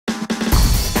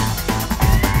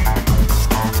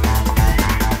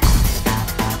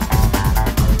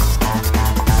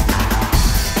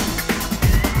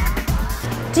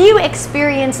Do you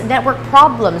experience network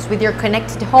problems with your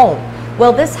connected home?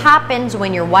 Well, this happens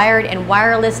when your wired and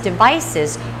wireless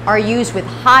devices are used with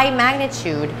high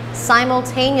magnitude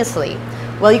simultaneously.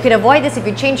 Well, you can avoid this if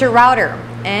you change your router.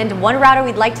 And one router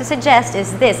we'd like to suggest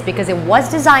is this because it was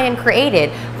designed and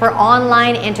created for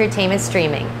online entertainment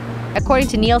streaming. According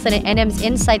to Nielsen and NM's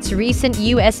Insight's recent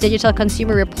U.S. digital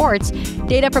consumer reports,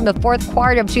 data from the fourth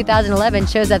quarter of 2011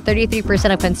 shows that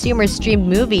 33% of consumers streamed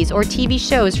movies or TV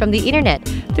shows from the internet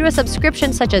through a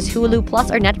subscription such as Hulu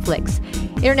Plus or Netflix.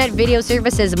 Internet video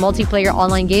services, multiplayer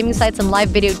online gaming sites, and live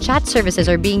video chat services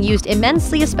are being used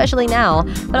immensely, especially now,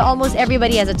 but almost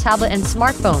everybody has a tablet and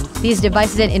smartphone. These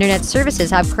devices and internet services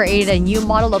have created a new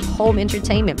model of home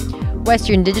entertainment.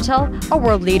 Western Digital, a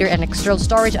world leader in external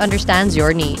storage, understands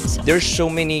your needs. There's so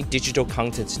many digital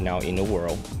contents now in the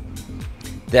world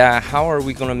that how are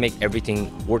we going to make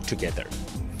everything work together?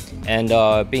 And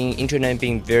internet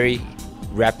being very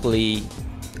rapidly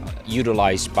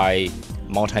utilized by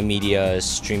multimedia,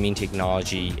 streaming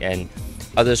technology, and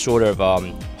other sort of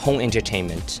home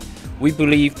entertainment, we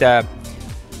believe that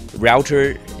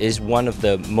router is one of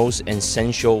the most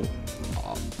essential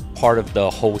part of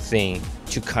the whole thing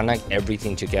to connect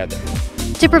everything together.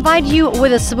 To provide you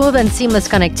with a smooth and seamless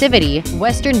connectivity,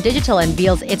 Western Digital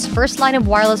unveils its first line of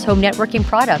wireless home networking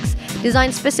products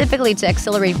designed specifically to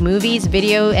accelerate movies,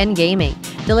 video, and gaming,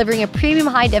 delivering a premium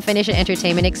high-definition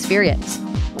entertainment experience.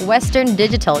 Western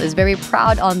Digital is very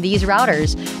proud on these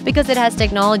routers because it has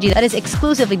technology that is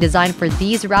exclusively designed for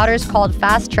these routers called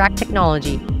Fast Track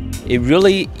technology. It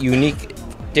really unique,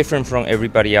 different from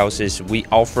everybody else is we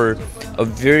offer a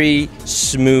very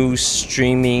smooth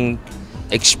streaming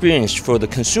experience for the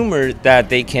consumer that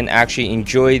they can actually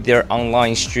enjoy their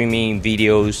online streaming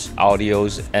videos,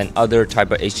 audios, and other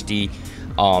type of HD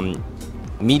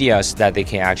medias that they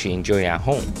can actually enjoy at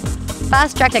home.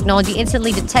 Fast Track technology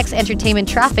instantly detects entertainment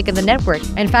traffic in the network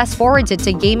and fast forwards it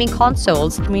to gaming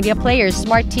consoles, media players,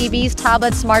 smart TVs,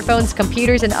 tablets, smartphones,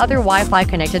 computers, and other Wi-Fi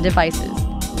connected devices.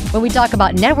 When we talk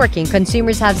about networking,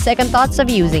 consumers have second thoughts of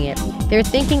using it. They're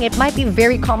thinking it might be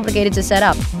very complicated to set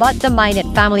up, but the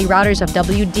MyNet family routers of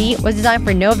WD was designed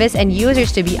for novice and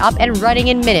users to be up and running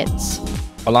in minutes.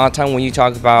 A lot of time when you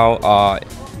talk about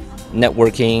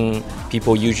networking,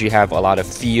 people usually have a lot of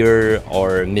fear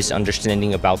or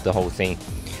misunderstanding about the whole thing.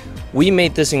 We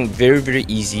made this thing very, very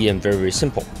easy and very, very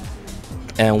simple.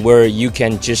 And where you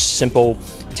can just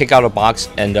take out a box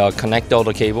and connect all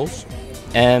the cables.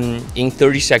 And in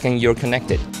 30 seconds, you're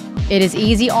connected. It is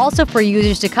easy also for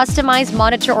users to customize,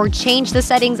 monitor, or change the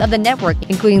settings of the network,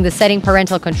 including the setting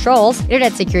parental controls,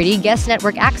 internet security, guest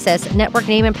network access, network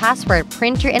name and password,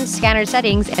 printer and scanner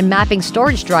settings, and mapping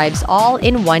storage drives all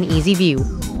in one easy view.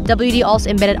 WD also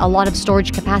embedded a lot of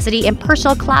storage capacity and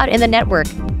personal cloud in the network.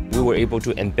 We were able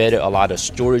to embed a lot of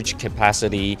storage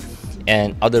capacity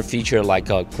and other features like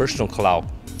a personal cloud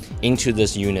into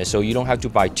this unit, so you don't have to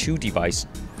buy two devices.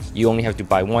 You only have to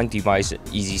buy one device,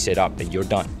 easy setup, and you're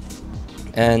done.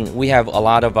 And we have a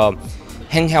lot of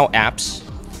handheld apps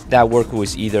that work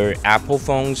with either Apple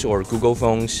phones or Google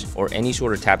phones or any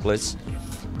sort of tablets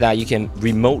that you can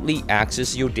remotely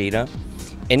access your data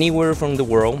anywhere from the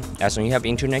world. As long as you have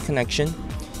internet connection,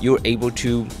 you're able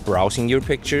to browse in your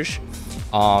pictures,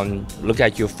 look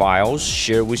at your files,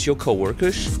 share with your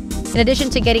coworkers. In addition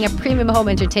to getting a premium home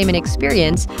entertainment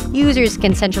experience, users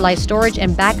can centralize storage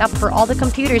and backup for all the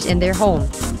computers in their home.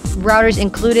 Routers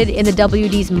included in the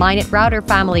WD's MyNet router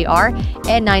family are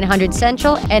N900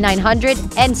 Central, N900,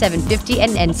 N750,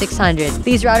 and N600.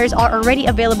 These routers are already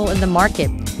available in the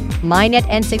market. MyNet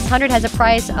N600 has a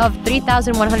price of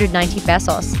 3,190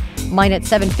 pesos. MyNet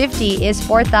 750 is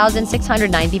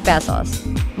 4,690 pesos.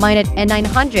 MyNet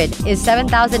N900 is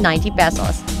 7,090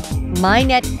 pesos.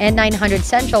 MyNet N900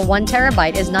 Central 1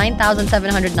 terabyte is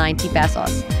 9,790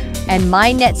 pesos. And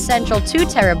MyNet Central 2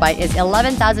 terabyte is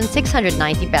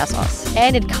 11,690 pesos.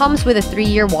 And it comes with a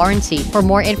 3-year warranty. For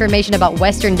more information about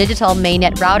Western Digital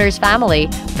MyNet routers family,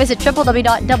 visit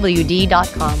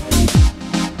www.wd.com.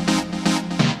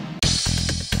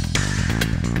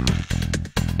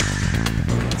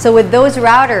 So with those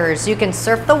routers, you can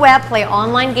surf the web, play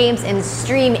online games, and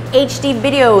stream HD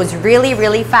videos really,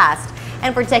 really fast.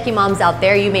 And for techie moms out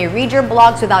there, you may read your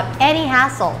blogs without any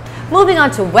hassle. Moving on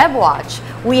to WebWatch,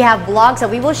 we have blogs that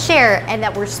we will share and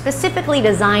that were specifically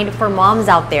designed for moms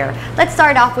out there. Let's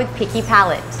start off with Picky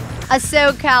Palette. A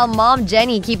SoCal mom,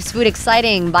 Jenny, keeps food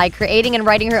exciting by creating and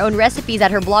writing her own recipes at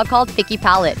her blog called Picky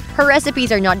Palette. Her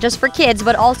recipes are not just for kids,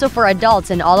 but also for adults,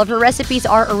 and all of her recipes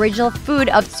are original food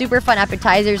of super fun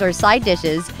appetizers or side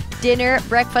dishes, dinner,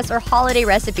 breakfast, or holiday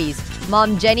recipes.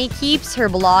 Mom Jenny keeps her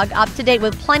blog up to date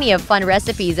with plenty of fun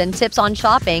recipes and tips on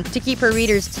shopping to keep her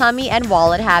readers' tummy and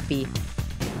wallet happy.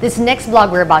 This next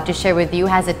blog we're about to share with you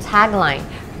has a tagline,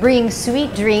 bringing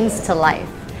sweet dreams to life.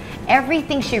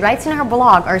 Everything she writes in her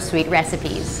blog are sweet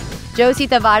recipes. Josie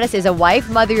Tavares is a wife,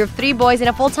 mother of 3 boys, and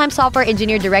a full-time software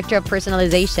engineer director of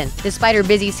personalization. Despite her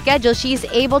busy schedule, she is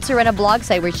able to run a blog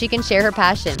site where she can share her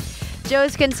passion.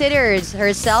 Josie considers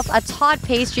herself a taught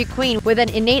pastry queen with an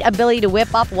innate ability to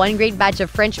whip up one great batch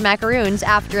of French macaroons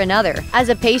after another. As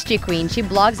a pastry queen, she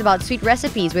blogs about sweet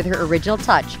recipes with her original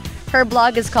touch. Her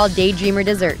blog is called Daydreamer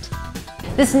Dessert.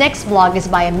 This next blog is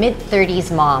by a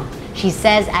mid-30s mom. She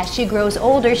says as she grows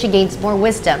older, she gains more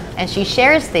wisdom, and she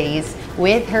shares these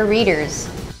with her readers.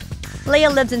 Leah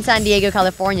lives in San Diego,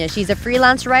 California. She's a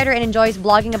freelance writer and enjoys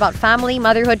blogging about family,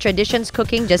 motherhood, traditions,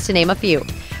 cooking, just to name a few.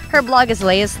 Her blog is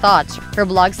Leah's Thoughts. Her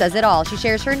blog says it all. She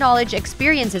shares her knowledge,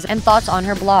 experiences, and thoughts on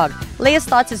her blog. Leah's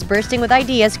Thoughts is bursting with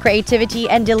ideas, creativity,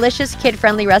 and delicious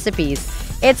kid-friendly recipes.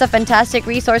 It's a fantastic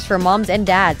resource for moms and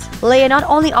dads. Leah not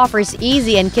only offers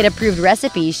easy and kid-approved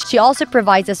recipes, she also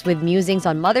provides us with musings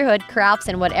on motherhood, crafts,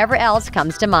 and whatever else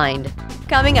comes to mind.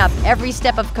 Coming up, every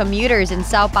step of commuters in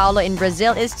Sao Paulo in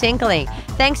Brazil is tinkling,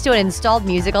 thanks to an installed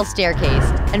musical staircase.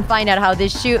 And find out how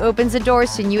this shoe opens the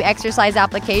doors to new exercise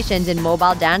applications in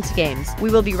mobile dance games. We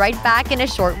will be right back in a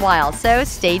short while, so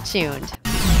stay tuned.